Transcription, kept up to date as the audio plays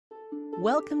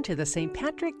Welcome to the St.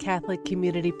 Patrick Catholic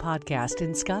Community Podcast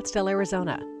in Scottsdale,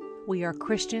 Arizona. We are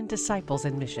Christian disciples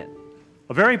in mission.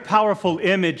 A very powerful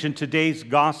image in today's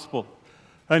gospel,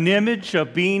 an image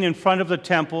of being in front of the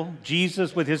temple,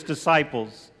 Jesus with his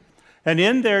disciples. And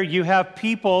in there you have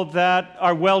people that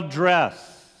are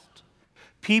well-dressed,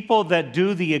 people that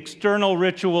do the external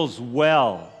rituals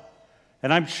well.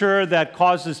 And I'm sure that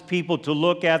causes people to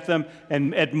look at them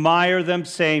and admire them,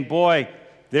 saying, boy,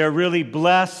 they're really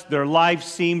blessed. Their lives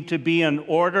seem to be in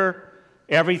order.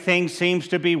 Everything seems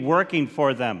to be working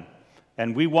for them.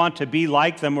 And we want to be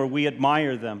like them, or we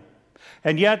admire them.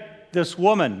 And yet, this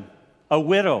woman, a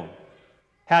widow,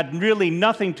 had really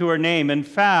nothing to her name. In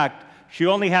fact, she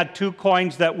only had 2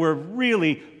 coins that were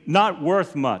really not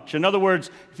worth much. In other words,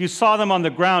 if you saw them on the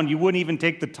ground, you wouldn't even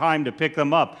take the time to pick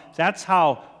them up. That's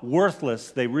how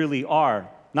worthless they really are.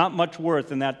 Not much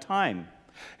worth in that time.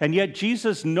 And yet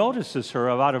Jesus notices her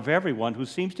out of everyone who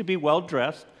seems to be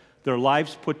well-dressed, their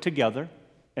lives put together,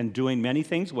 and doing many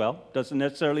things well. Doesn't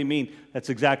necessarily mean that's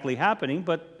exactly happening,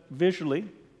 but visually,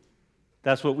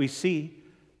 that's what we see.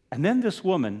 And then this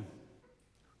woman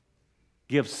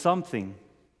gives something,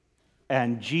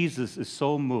 and Jesus is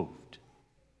so moved,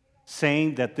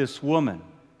 saying that this woman,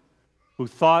 who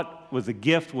thought the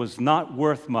gift was not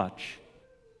worth much,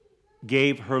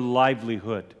 gave her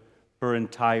livelihood, her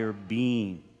entire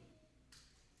being.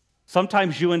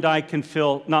 Sometimes you and I can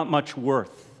feel not much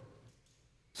worth.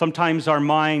 Sometimes our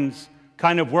minds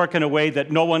kind of work in a way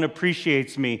that no one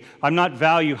appreciates me. I'm not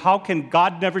valued. How can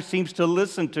God never seems to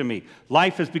listen to me?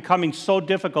 Life is becoming so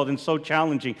difficult and so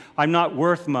challenging. I'm not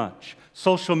worth much.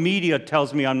 Social media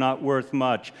tells me I'm not worth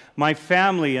much. My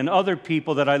family and other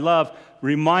people that I love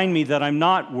remind me that I'm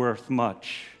not worth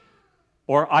much.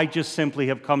 Or I just simply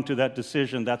have come to that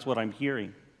decision. That's what I'm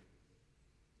hearing.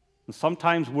 And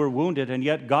sometimes we're wounded, and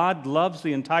yet God loves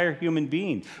the entire human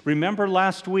being. Remember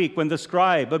last week when the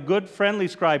scribe, a good friendly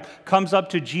scribe, comes up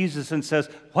to Jesus and says,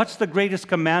 "What's the greatest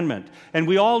commandment?" And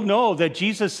we all know that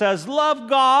Jesus says, "Love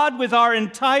God with our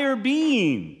entire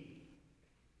being."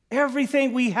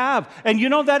 Everything we have. And you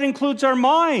know that includes our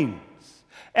minds.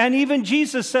 And even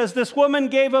Jesus says this woman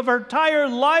gave of her entire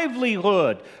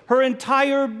livelihood, her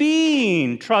entire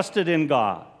being, trusted in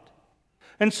God.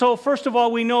 And so, first of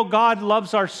all, we know God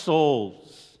loves our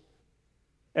souls.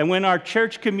 And when our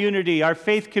church community, our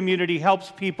faith community helps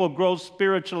people grow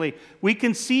spiritually, we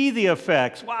can see the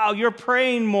effects. Wow, you're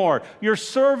praying more, you're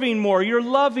serving more, you're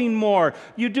loving more,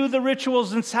 you do the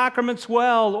rituals and sacraments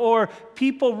well, or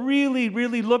people really,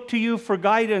 really look to you for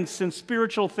guidance in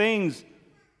spiritual things.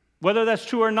 Whether that's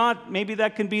true or not, maybe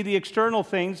that can be the external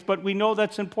things, but we know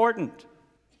that's important.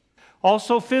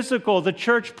 Also physical, the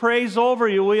church prays over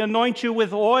you. We anoint you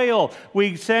with oil.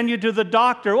 We send you to the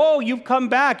doctor. Oh, you've come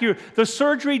back. The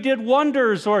surgery did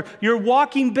wonders, or you're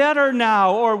walking better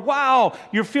now, or wow,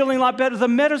 you're feeling a lot better. The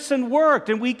medicine worked,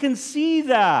 and we can see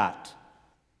that.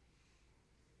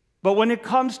 But when it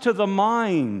comes to the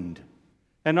mind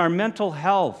and our mental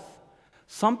health,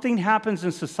 something happens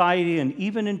in society and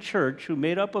even in church, who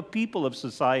made up of people of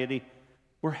society,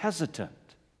 we're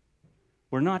hesitant.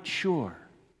 We're not sure.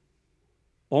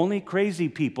 Only crazy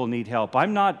people need help.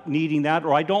 I'm not needing that,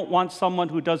 or I don't want someone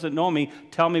who doesn't know me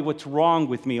tell me what's wrong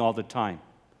with me all the time.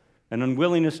 An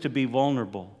unwillingness to be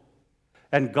vulnerable.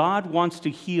 And God wants to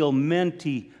heal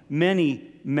many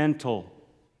mental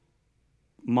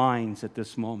minds at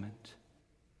this moment.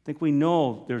 I think we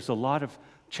know there's a lot of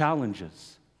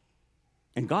challenges.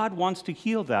 And God wants to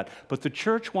heal that, but the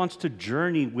church wants to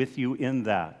journey with you in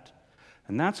that.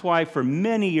 And that's why for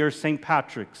many years, St.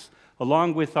 Patrick's,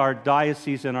 along with our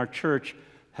diocese and our church,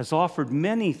 has offered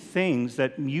many things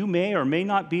that you may or may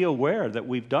not be aware that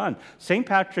we've done. St.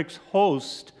 Patrick's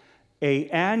hosts an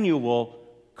annual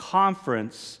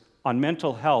conference on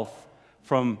mental health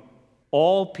from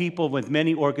all people with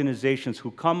many organizations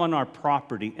who come on our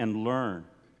property and learn.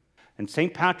 And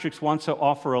St. Patrick's wants to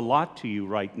offer a lot to you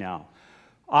right now.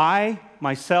 I,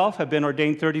 myself, have been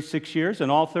ordained 36 years,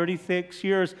 and all 36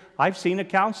 years, I've seen a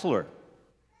counselor.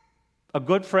 A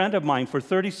good friend of mine for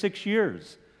 36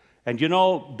 years. And you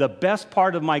know, the best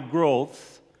part of my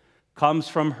growth comes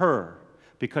from her,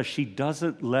 because she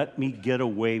doesn't let me get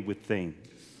away with things.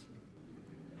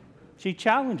 She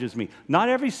challenges me. Not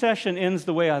every session ends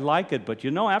the way I like it, but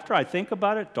you know, after I think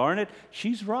about it, darn it,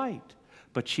 she's right.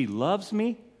 But she loves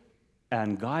me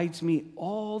and guides me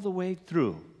all the way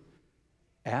through.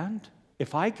 And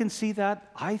if I can see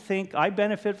that, I think I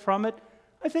benefit from it.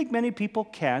 I think many people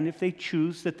can if they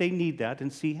choose that they need that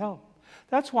and see help.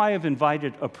 That's why I've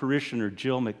invited a parishioner,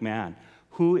 Jill McMahon,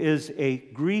 who is a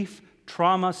grief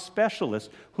trauma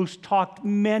specialist who's talked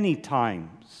many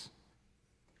times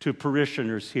to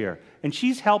parishioners here. And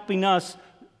she's helping us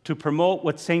to promote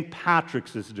what St.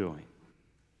 Patrick's is doing.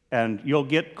 And you'll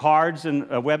get cards and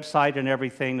a website and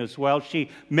everything as well.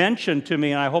 She mentioned to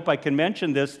me, and I hope I can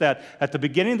mention this, that at the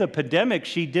beginning of the pandemic,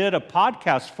 she did a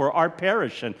podcast for our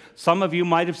parish. And some of you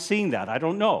might have seen that. I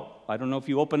don't know. I don't know if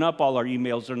you open up all our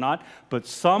emails or not, but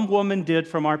some woman did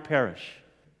from our parish.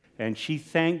 And she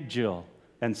thanked Jill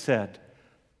and said,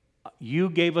 "You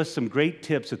gave us some great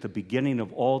tips at the beginning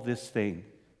of all this thing.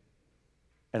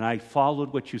 And I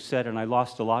followed what you said, and I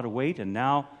lost a lot of weight, and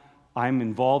now I'm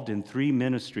involved in 3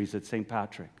 ministries at St.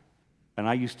 Patrick, and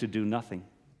I used to do nothing."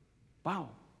 Wow.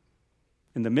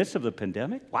 In the midst of the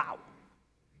pandemic? Wow.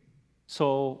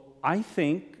 So I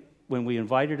think when we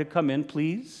invite her to come in,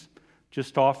 please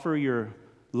just offer your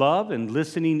love and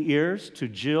listening ears to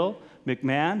Jill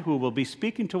McMahon, who will be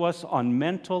speaking to us on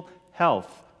mental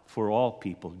health for all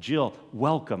people. Jill,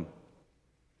 welcome.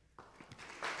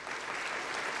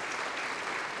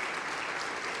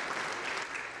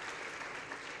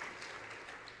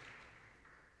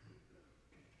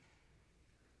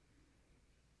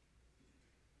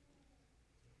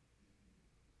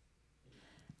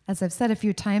 As I've said a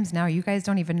few times now, you guys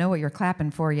don't even know what you're clapping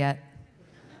for yet.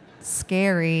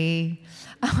 Scary.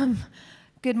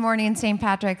 Good morning, St.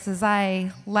 Patrick's. As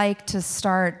I like to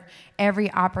start every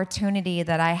opportunity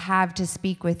that I have to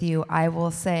speak with you, I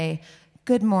will say,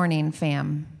 good morning,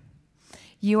 fam.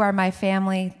 You are my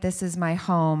family. This is my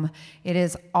home. It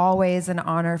is always an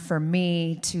honor for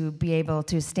me to be able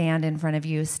to stand in front of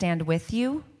you, stand with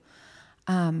you,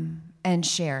 and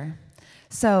share.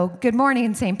 So, good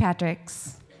morning, St.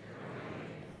 Patrick's.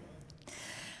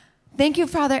 Thank you,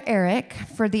 Father Eric,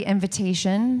 for the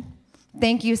invitation.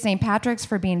 Thank you, St. Patrick's,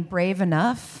 for being brave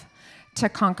enough to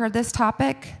conquer this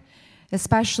topic,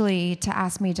 especially to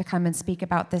ask me to come and speak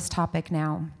about this topic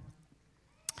now.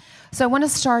 So I want to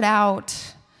start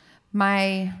out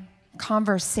my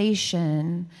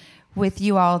conversation with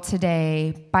you all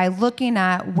today by looking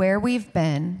at where we've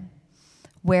been,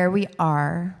 where we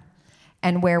are,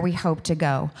 and where we hope to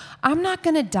go. I'm not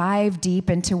going to dive deep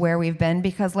into where we've been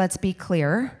because let's be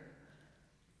clear,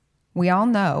 we all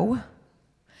know,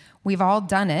 we've all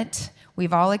done it,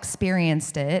 we've all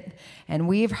experienced it, and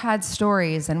we've had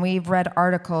stories, and we've read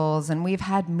articles, and we've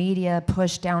had media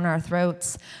push down our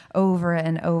throats over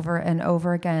and over and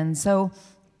over again. So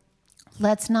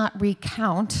let's not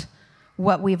recount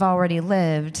what we've already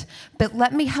lived, but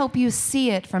let me help you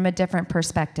see it from a different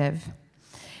perspective.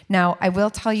 Now, I will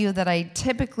tell you that I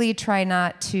typically try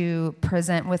not to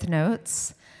present with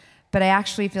notes, but I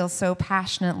actually feel so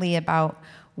passionately about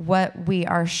what we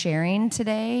are sharing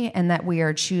today and that we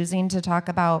are choosing to talk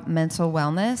about mental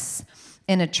wellness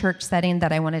in a church setting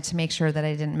that I wanted to make sure that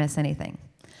I didn't miss anything.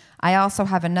 I also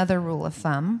have another rule of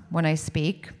thumb when I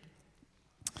speak.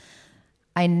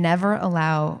 I never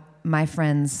allow my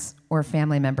friends or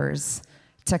family members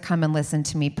to come and listen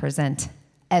to me present,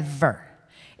 ever.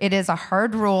 It is a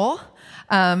hard rule,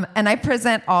 and I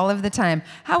present all of the time.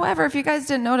 However, if you guys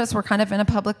didn't notice, we're kind of in a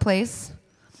public place.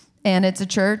 And it's a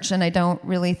church, and I don't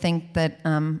really think that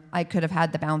I could have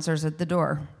had the bouncers at the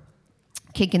door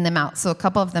kicking them out. So a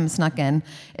couple of them snuck in.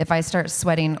 If I start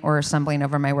sweating or stumbling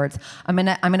over my words, I'm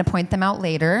gonna point them out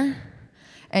later,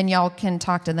 and y'all can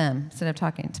talk to them instead of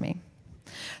talking to me.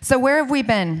 So where have we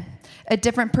been? A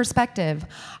different perspective.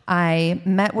 I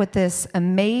met with this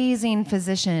amazing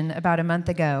physician about a month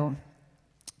ago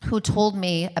who told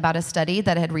me about a study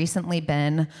that had recently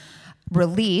been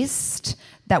released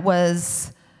that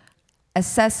was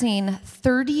assessing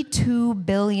 32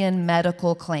 billion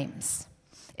medical claims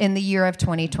in the year of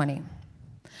 2020.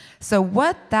 So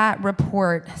what that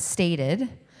report stated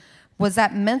was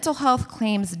that mental health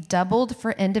claims doubled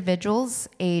for individuals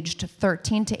aged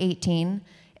 13 to 18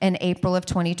 in April of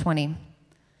 2020.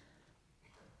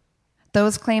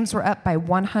 Those claims were up by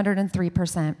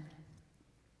 103%.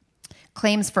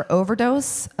 Claims for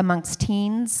overdose amongst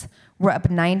teens were up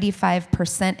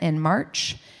 95% in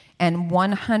March and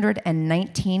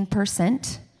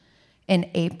 119%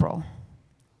 in April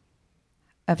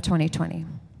of 2020.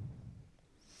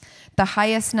 The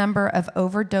highest number of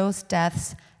overdose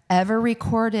deaths ever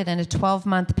recorded in a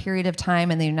 12-month period of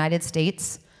time in the United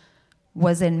States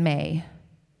was in May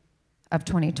of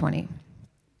 2020.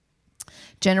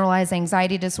 Generalized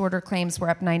anxiety disorder claims were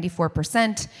up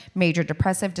 94%. Major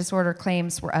depressive disorder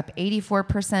claims were up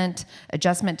 84%.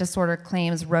 Adjustment disorder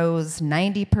claims rose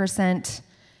 90%.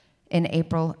 In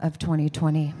April of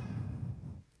 2020.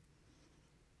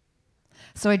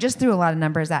 So I just threw a lot of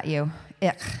numbers at you.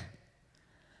 Ick.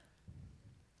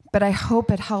 But I hope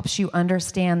it helps you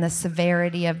understand the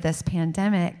severity of this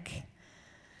pandemic.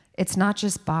 It's not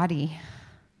just body,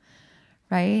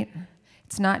 right?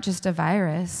 It's not just a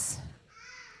virus.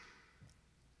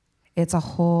 It's a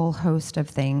whole host of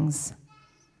things.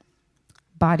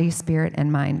 Body, spirit,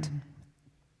 and mind.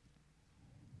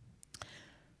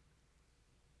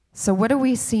 So what are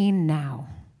we seeing now?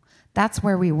 That's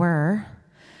where we were.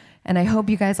 And I hope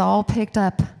you guys all picked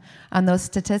up on those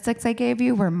statistics I gave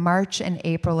you were March and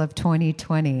April of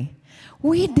 2020.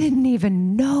 We didn't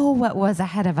even know what was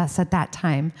ahead of us at that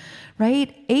time,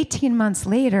 right? 18 months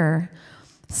later,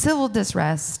 civil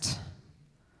disrest,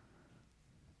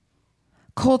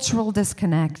 cultural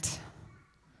disconnect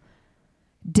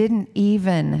didn't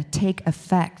even take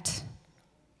effect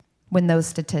when those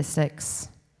statistics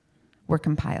were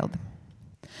compiled.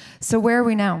 So where are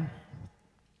we now?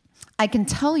 I can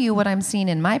tell you what I'm seeing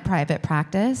in my private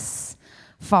practice,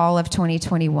 fall of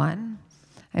 2021.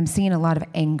 I'm seeing a lot of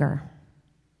anger.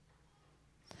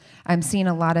 I'm seeing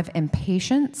a lot of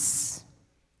impatience.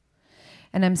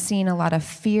 And I'm seeing a lot of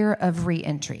fear of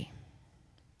reentry.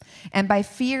 And by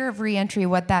fear of reentry,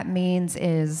 what that means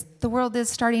is the world is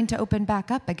starting to open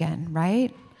back up again,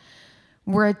 right?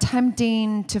 We're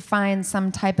attempting to find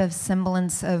some type of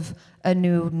semblance of a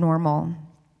new normal.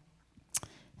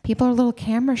 People are a little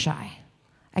camera shy.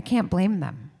 I can't blame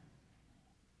them.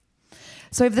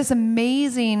 So I have this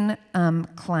amazing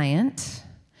client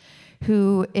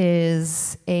who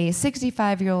is a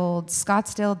 65-year-old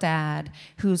Scottsdale dad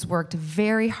who's worked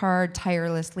very hard,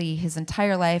 tirelessly his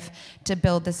entire life to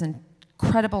build this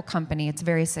incredible company. It's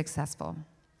very successful.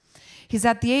 He's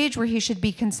at the age where he should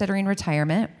be considering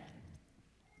retirement.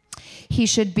 He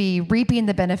should be reaping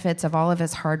the benefits of all of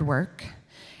his hard work.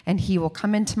 And he will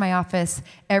come into my office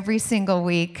every single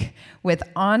week with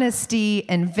honesty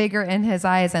and vigor in his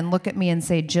eyes and look at me and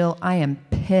say, Jill, I am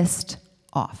pissed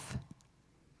off.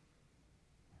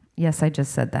 Yes, I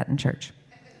just said that in church.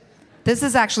 This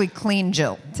is actually clean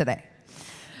Jill today.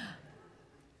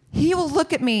 He will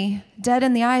look at me dead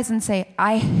in the eyes and say,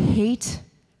 I hate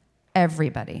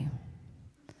everybody.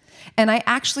 And I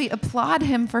actually applaud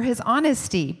him for his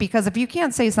honesty, because if you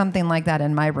can't say something like that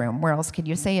in my room, where else could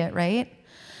you say it, right?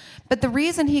 But the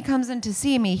reason he comes in to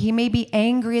see me, he may be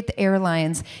angry at the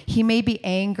airlines. He may be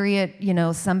angry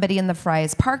at, somebody in the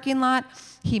Fry's parking lot.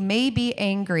 He may be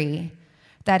angry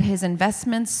that his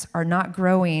investments are not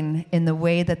growing in the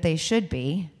way that they should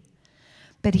be.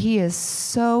 But he is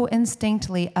so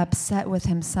instinctively upset with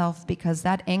himself because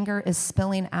that anger is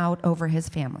spilling out over his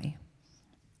family.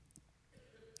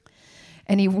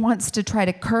 And he wants to try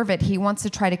to curve it. He wants to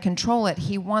try to control it.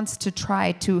 He wants to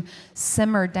try to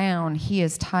simmer down. He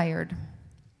is tired.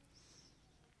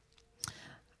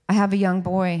 I have a young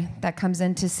boy that comes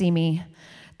in to see me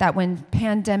that when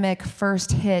pandemic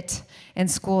first hit and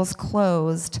schools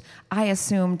closed, I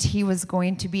assumed he was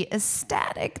going to be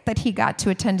ecstatic that he got to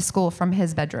attend school from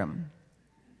his bedroom.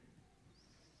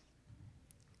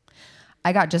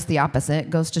 I got just the opposite. It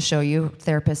goes to show you,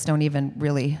 therapists don't even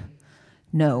really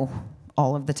know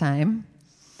all of the time.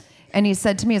 And he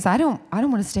said to me, I don't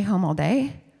want to stay home all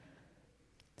day.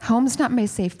 Home's not my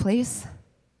safe place.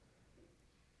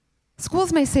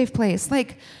 School's my safe place.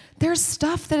 Like, there's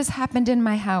stuff that has happened in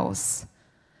my house.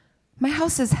 My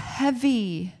house is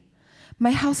heavy.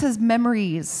 My house has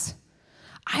memories.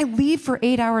 I leave for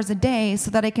 8 hours a day so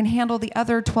that I can handle the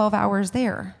other 12 hours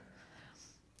there.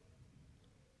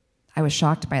 I was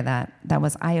shocked by that. That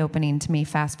was eye-opening to me.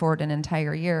 Fast forward an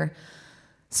entire year.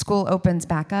 School opens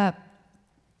back up.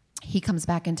 He comes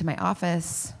back into my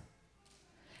office.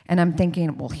 And I'm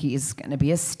thinking, well, he's going to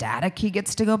be ecstatic. He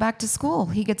gets to go back to school.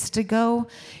 He gets to go,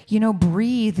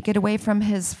 breathe, get away from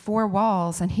his four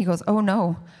walls. And he goes, oh,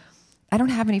 no, I don't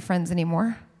have any friends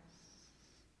anymore.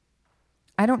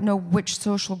 I don't know which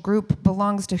social group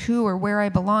belongs to who or where I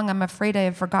belong. I'm afraid I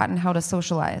have forgotten how to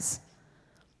socialize.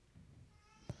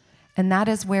 And that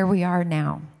is where we are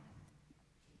now.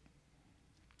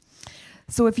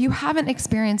 So if you haven't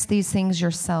experienced these things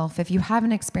yourself, if you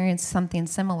haven't experienced something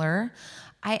similar,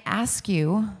 I ask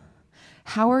you,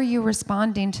 how are you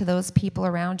responding to those people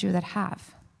around you that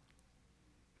have?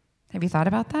 Have you thought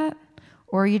about that?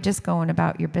 Or are you just going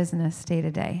about your business day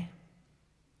to day?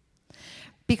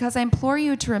 Because I implore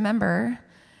you to remember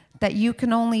that you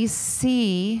can only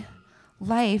see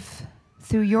life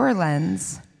through your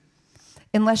lens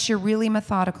unless you're really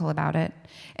methodical about it.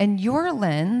 And your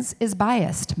lens is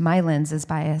biased. My lens is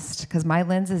biased because my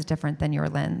lens is different than your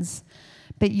lens.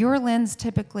 But your lens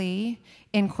typically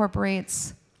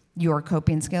incorporates your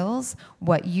coping skills,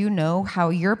 what you know, how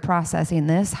you're processing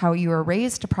this, how you were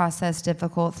raised to process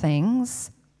difficult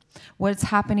things, what's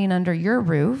happening under your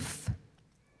roof.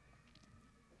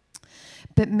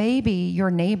 But maybe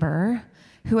your neighbor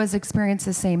who has experienced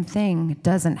the same thing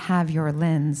doesn't have your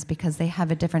lens because they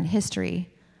have a different history.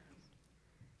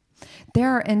 There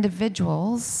are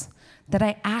individuals that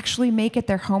I actually make it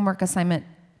their homework assignment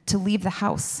to leave the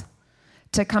house,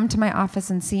 to come to my office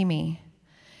and see me,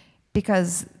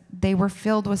 because they were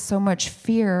filled with so much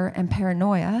fear and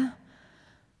paranoia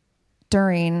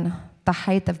during the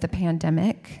height of the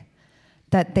pandemic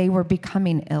that they were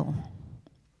becoming ill,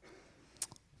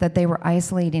 that they were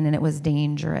isolating and it was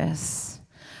dangerous.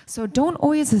 So don't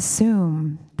always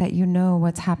assume that you know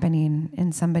what's happening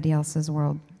in somebody else's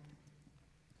world.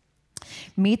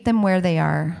 Meet them where they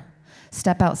are.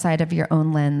 Step outside of your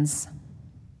own lens.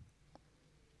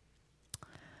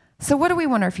 So what do we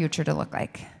want our future to look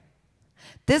like?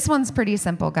 This one's pretty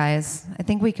simple, guys. I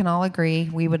think we can all agree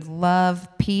we would love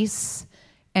peace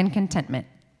and contentment.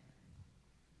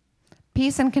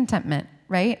 Peace and contentment,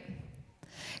 right?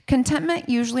 Contentment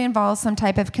usually involves some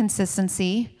type of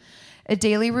consistency, a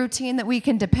daily routine that we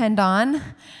can depend on,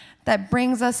 that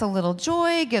brings us a little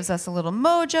joy, gives us a little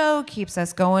mojo, keeps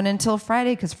us going until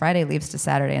Friday, because Friday leaves to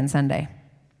Saturday and Sunday.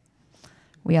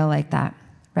 We all like that,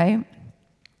 right?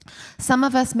 Some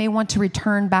of us may want to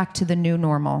return back to the new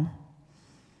normal,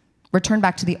 return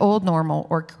back to the old normal,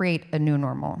 or create a new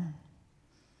normal.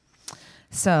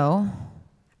 So,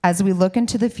 as we look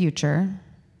into the future,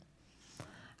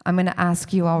 I'm going to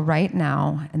ask you all right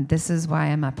now, and this is why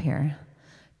I'm up here,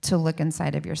 to look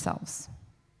inside of yourselves.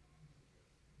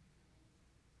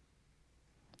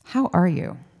 How are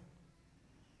you?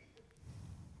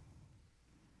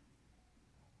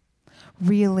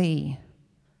 Really,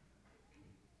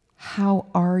 how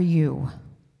are you?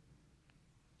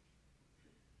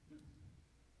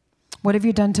 What have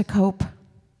you done to cope?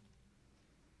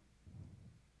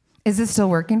 Is it still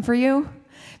working for you?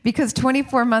 Because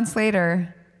 24 months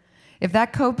later, if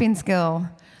that coping skill,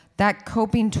 that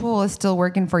coping tool is still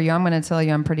working for you, I'm going to tell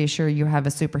you, I'm pretty sure you have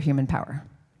a superhuman power.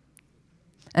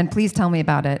 And please tell me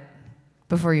about it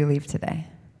before you leave today.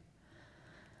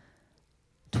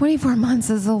 24 months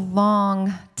is a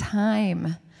long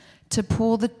time to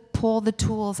pull the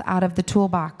tools out of the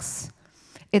toolbox.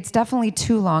 It's definitely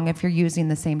too long if you're using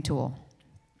the same tool.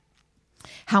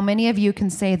 How many of you can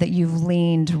say that you've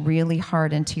leaned really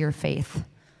hard into your faith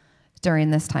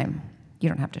during this time? You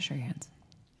don't have to show your hands.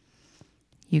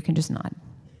 You can just nod.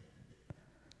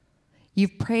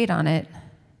 You've prayed on it.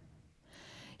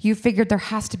 You figured there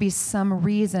has to be some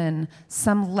reason,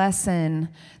 some lesson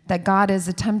that God is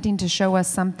attempting to show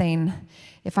us something.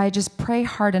 If I just pray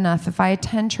hard enough, if I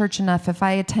attend church enough, if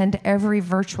I attend every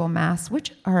virtual mass,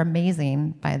 which are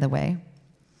amazing, by the way.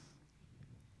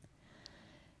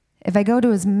 If I go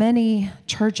to as many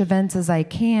church events as I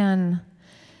can,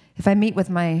 if I meet with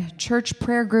my church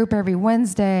prayer group every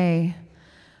Wednesday,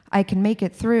 I can make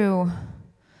it through.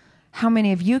 How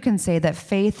many of you can say that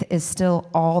faith is still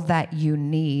all that you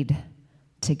need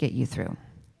to get you through?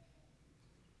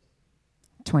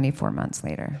 24 months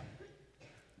later.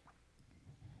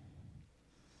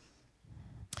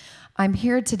 I'm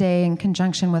here today in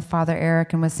conjunction with Father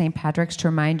Eric and with St. Patrick's to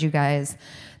remind you guys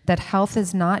that health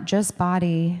is not just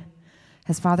body.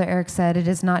 As Father Eric said, it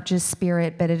is not just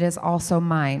spirit, but it is also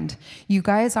mind. You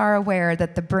guys are aware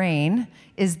that the brain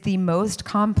is the most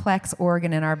complex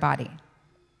organ in our body.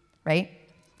 Right?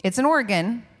 It's an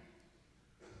organ.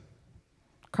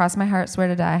 Cross my heart, swear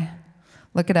to die.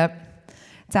 Look it up.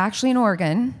 It's actually an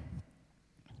organ.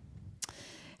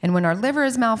 And when our liver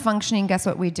is malfunctioning, guess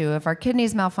what we do? If our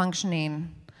kidney's malfunctioning,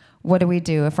 what do we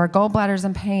do? If our gallbladder's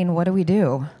in pain, what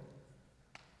do?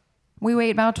 We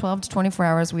wait about 12 to 24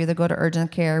 hours. We either go to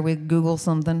urgent care, we Google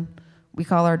something, we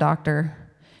call our doctor.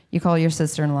 You call your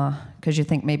sister-in-law because you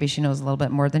think maybe she knows a little bit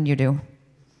more than you do.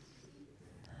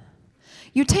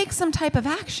 You take some type of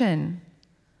action.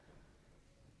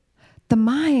 The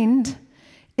mind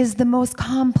is the most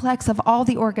complex of all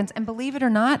the organs. And believe it or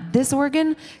not, this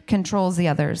organ controls the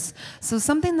others. So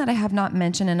something that I have not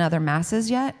mentioned in other masses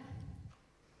yet,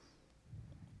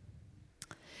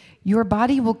 your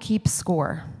body will keep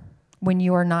score when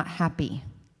you are not happy.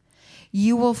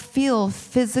 You will feel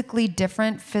physically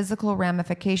different physical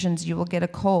ramifications. You will get a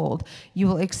cold. You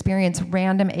will experience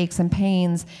random aches and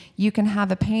pains. You can have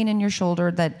a pain in your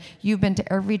shoulder that you've been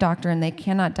to every doctor and they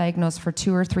cannot diagnose for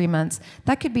 2 or 3 months.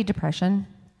 That could be depression.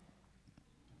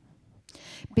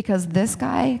 Because this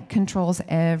guy controls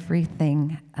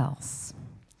everything else.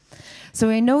 So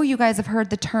I know you guys have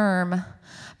heard the term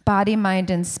body, mind,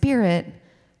 and spirit,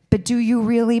 but do you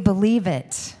really believe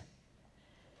it?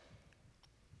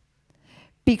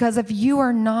 Because if you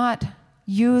are not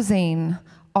using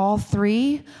all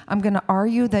three, I'm going to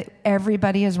argue that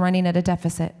everybody is running at a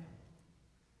deficit.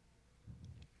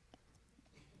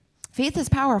 Faith is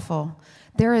powerful.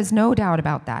 There is no doubt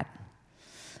about that.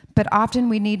 But often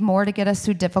we need more to get us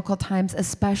through difficult times,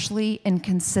 especially in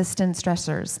consistent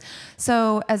stressors.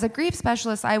 So as a grief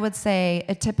specialist, I would say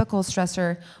a typical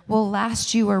stressor will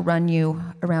last you or run you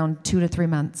around 2 to 3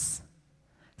 months.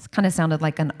 It kind of sounded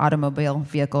like an automobile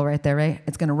vehicle right there, right?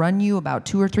 It's going to run you about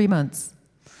 2 or 3 months.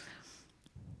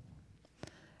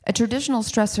 A traditional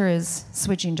stressor is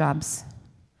switching jobs.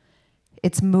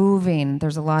 It's moving.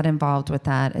 There's a lot involved with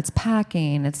that. It's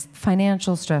packing. It's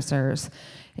financial stressors.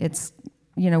 It's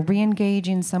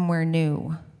re-engaging somewhere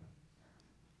new.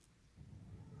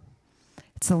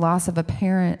 It's the loss of a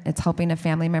parent. It's helping a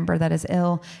family member that is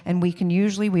ill. And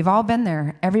we've all been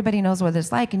there. Everybody knows what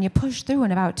it's like. And you push through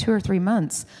in about 2 or 3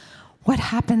 months. What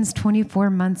happens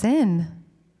 24 months in?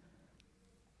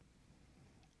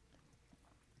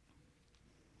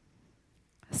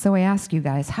 So I ask you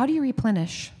guys, how do you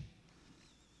replenish?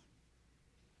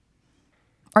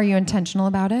 Are you intentional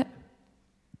about it?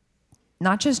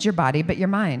 Not just your body, but your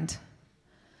mind.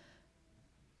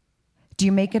 Do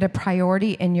you make it a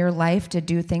priority in your life to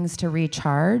do things to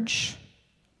recharge?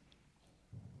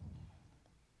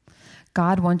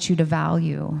 God wants you to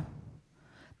value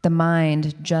the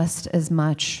mind just as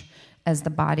much as the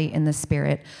body and the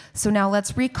spirit. So now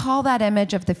let's recall that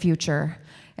image of the future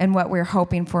and what we're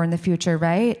hoping for in the future,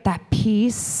 right? That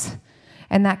peace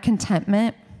and that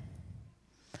contentment.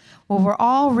 Well, we're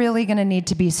all really going to need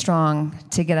to be strong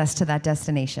to get us to that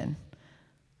destination.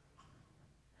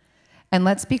 And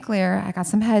let's be clear, I got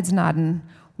some heads nodding.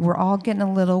 We're all getting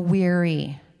a little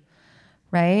weary,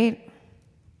 right?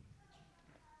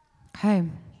 Okay.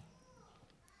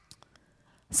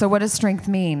 So what does strength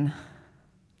mean?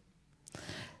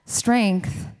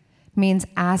 Strength means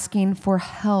asking for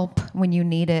help when you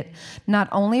need it, not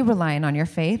only relying on your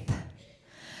faith,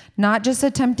 not just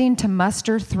attempting to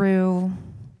muster through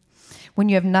when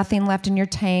you have nothing left in your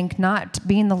tank, not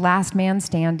being the last man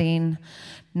standing,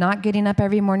 not getting up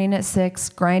every morning at 6,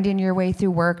 grinding your way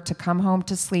through work to come home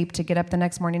to sleep, to get up the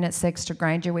next morning at 6, to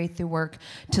grind your way through work,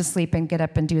 to sleep and get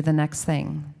up and do the next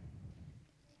thing.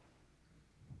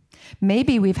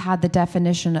 Maybe we've had the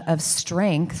definition of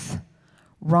strength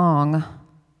wrong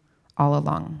all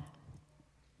along.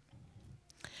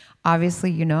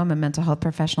 Obviously, I'm a mental health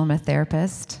professional, I'm a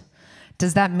therapist.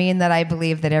 Does that mean that I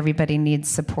believe that everybody needs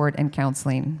support and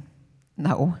counseling?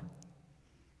 No.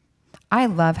 I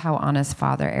love how honest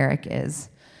Father Eric is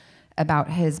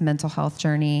about his mental health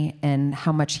journey and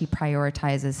how much he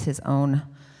prioritizes his own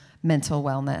mental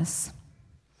wellness.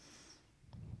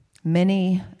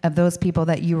 Many of those people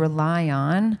that you rely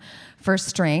on for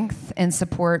strength and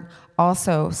support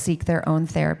also seek their own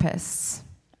therapists.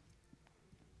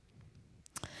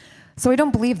 So I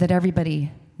don't believe that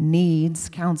everybody needs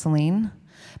counseling,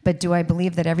 but do I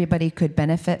believe that everybody could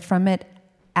benefit from it?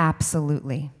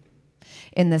 Absolutely.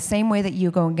 In the same way that you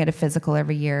go and get a physical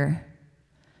every year,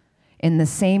 in the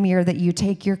same year that you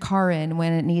take your car in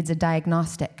when it needs a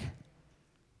diagnostic.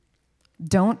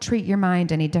 Don't treat your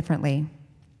mind any differently.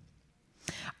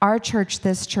 Our church,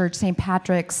 this church, St.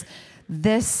 Patrick's,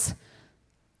 this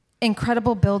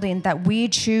incredible building that we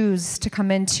choose to come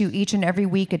into each and every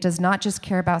week, it does not just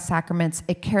care about sacraments,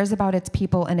 it cares about its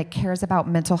people and it cares about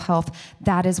mental health.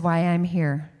 That is why I'm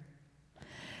here.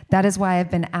 That is why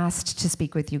I've been asked to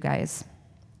speak with you guys.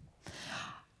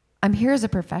 I'm here as a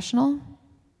professional.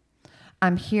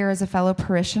 I'm here as a fellow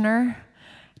parishioner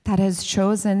that has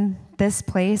chosen this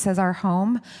place as our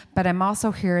home, but I'm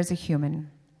also here as a human.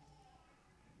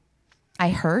 I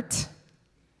hurt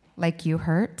like you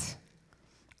hurt.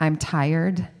 I'm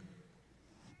tired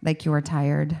like you're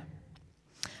tired.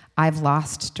 I've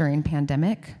lost during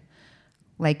pandemic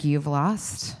like you've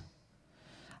lost.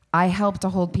 I help to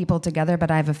hold people together,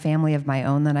 but I have a family of my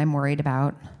own that I'm worried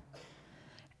about.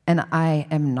 And I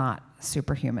am not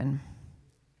superhuman.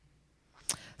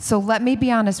 So let me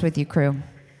be honest with you, crew.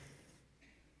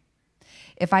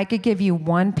 If I could give you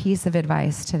one piece of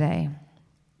advice today,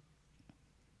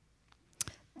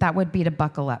 that would be to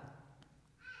buckle up.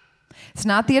 It's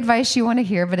not the advice you want to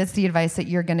hear, but it's the advice that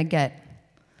you're going to get.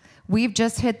 We've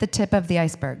just hit the tip of the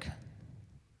iceberg.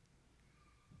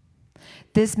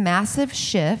 This massive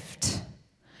shift,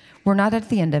 we're not at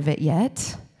the end of it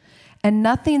yet, and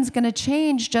nothing's going to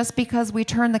change just because we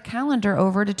turn the calendar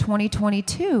over to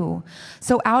 2022.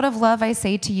 So out of love, I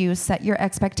say to you, set your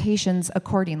expectations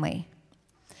accordingly.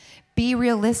 Be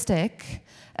realistic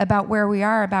about where we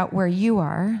are, about where you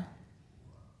are,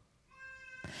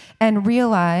 and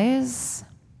realize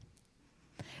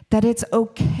that it's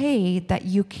okay that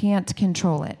you can't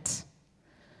control it.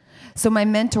 So my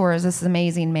mentor is this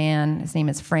amazing man. His name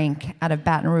is Frank, out of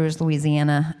Baton Rouge,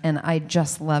 Louisiana, and I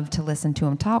just love to listen to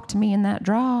him talk to me in that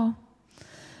drawl.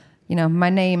 You know, my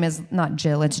name is not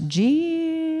Jill, it's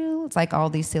Jill. It's like all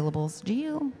these syllables,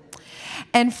 Jill.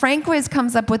 And Frank always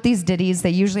comes up with these ditties. They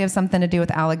usually have something to do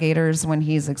with alligators when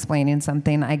he's explaining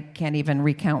something. I can't even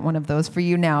recount one of those for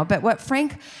you now. But what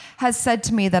Frank has said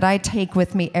to me that I take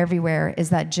with me everywhere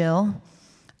is that, Jill,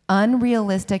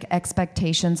 unrealistic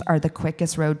expectations are the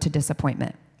quickest road to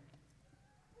disappointment.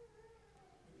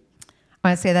 I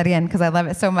want to say that again because I love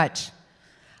it so much.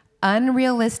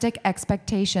 Unrealistic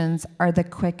expectations are the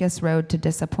quickest road to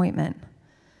disappointment.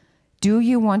 Do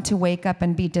you want to wake up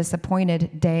and be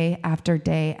disappointed day after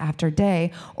day after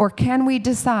day? Or can we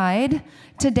decide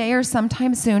today or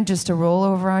sometime soon just to roll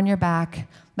over on your back?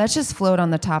 Let's just float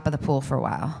on the top of the pool for a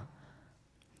while.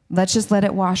 Let's just let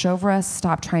it wash over us.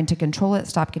 Stop trying to control it.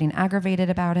 Stop getting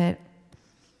aggravated about it.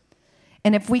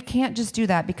 And if we can't just do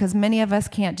that, because many of us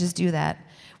can't just do that,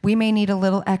 we may need a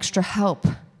little extra help.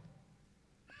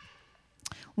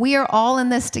 We are all in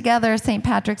this together, St.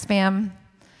 Patrick's fam.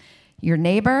 Your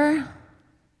neighbor,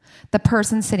 the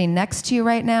person sitting next to you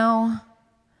right now,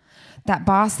 that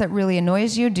boss that really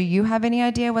annoys you. Do you have any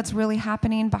idea what's really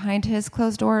happening behind his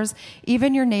closed doors?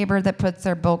 Even your neighbor that puts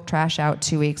their bulk trash out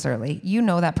 2 weeks early. You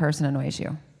know that person annoys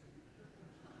you.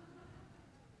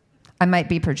 I might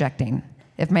be projecting.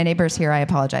 If my neighbor's here, I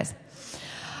apologize.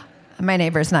 My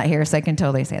neighbor's not here, so I can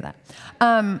totally say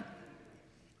that.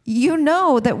 You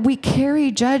know that we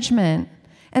carry judgment.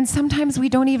 And sometimes we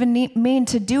don't even mean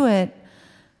to do it.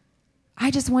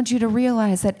 I just want you to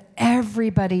realize that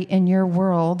everybody in your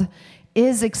world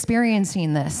is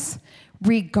experiencing this,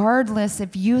 regardless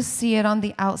if you see it on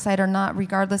the outside or not,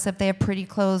 regardless if they have pretty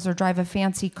clothes or drive a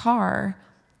fancy car.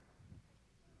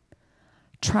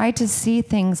 Try to see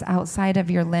things outside of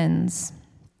your lens.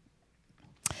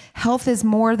 Health is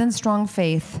more than strong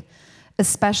faith,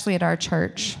 especially at our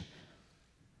church.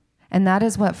 And that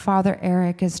is what Father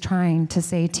Eric is trying to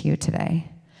say to you today.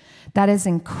 That is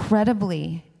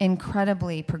incredibly,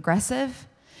 incredibly progressive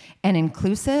and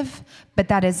inclusive, but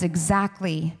that is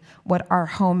exactly what our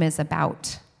home is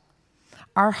about.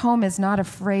 Our home is not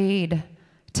afraid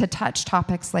to touch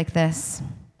topics like this.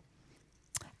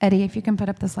 Eddie, if you can put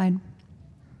up the slide.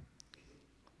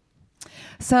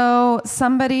 So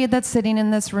somebody that's sitting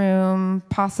in this room,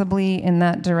 possibly in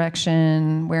that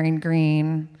direction, wearing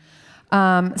green,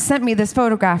 sent me this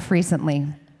photograph recently.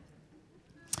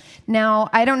 Now,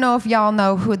 I don't know if y'all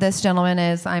know who this gentleman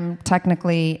is. I'm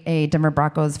technically a Denver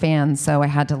Broncos fan, so I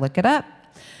had to look it up.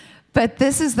 But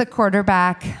this is the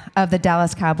quarterback of the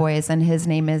Dallas Cowboys, and his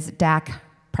name is Dak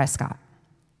Prescott.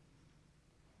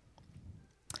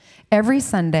 Every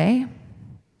Sunday,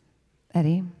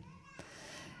 Eddie,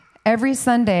 every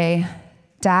Sunday,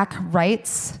 Dak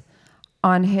writes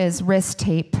on his wrist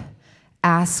tape,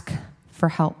 "Ask for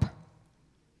help."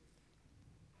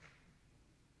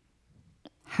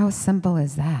 How simple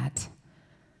is that?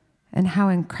 And how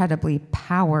incredibly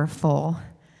powerful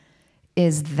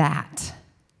is that?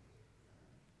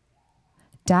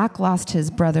 Dak lost his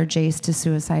brother Jace to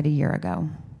suicide a year ago.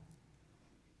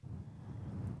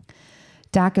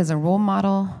 Dak is a role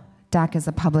model. Dak is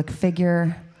a public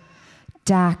figure.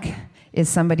 Dak is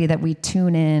somebody that we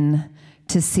tune in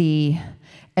to see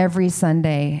every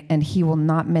Sunday, and he will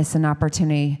not miss an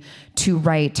opportunity to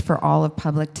write for all of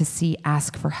public to see,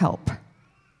 ask for help.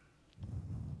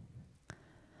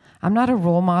 I'm not a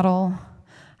role model.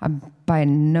 By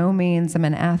no means am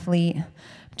an athlete. I'm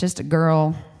just a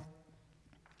girl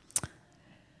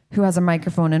who has a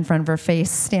microphone in front of her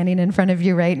face, standing in front of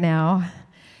you right now.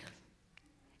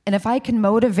 And if I can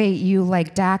motivate you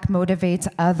like Dak motivates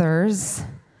others,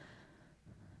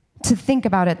 to think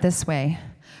about it this way.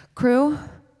 Crew,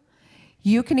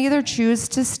 you can either choose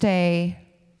to stay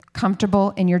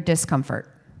comfortable in your discomfort,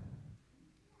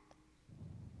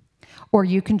 or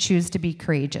you can choose to be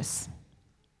courageous.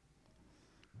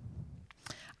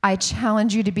 I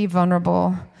challenge you to be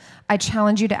vulnerable. I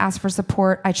challenge you to ask for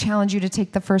support. I challenge you to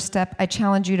take the first step. I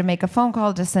challenge you to make a phone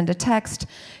call, to send a text,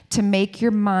 to make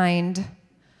your mind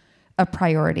a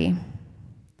priority.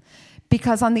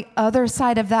 Because on the other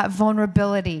side of that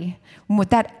vulnerability, with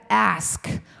that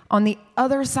ask, on the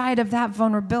other side of that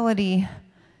vulnerability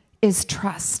is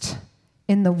trust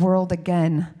in the world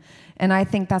again. And I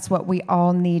think that's what we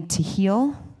all need to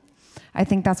heal. I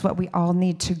think that's what we all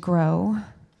need to grow.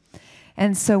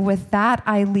 And so with that,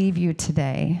 I leave you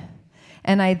today.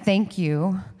 And I thank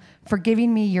you for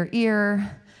giving me your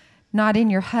ear, nodding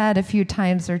your head a few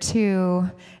times or two,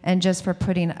 and just for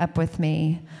putting up with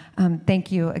me.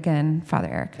 Thank you again, Father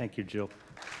Eric. Thank you, Jill.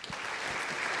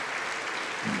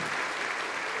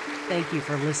 Thank you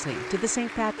for listening to the St.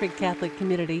 Patrick Catholic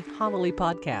Community Homily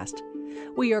Podcast.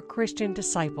 We are Christian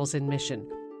disciples in mission,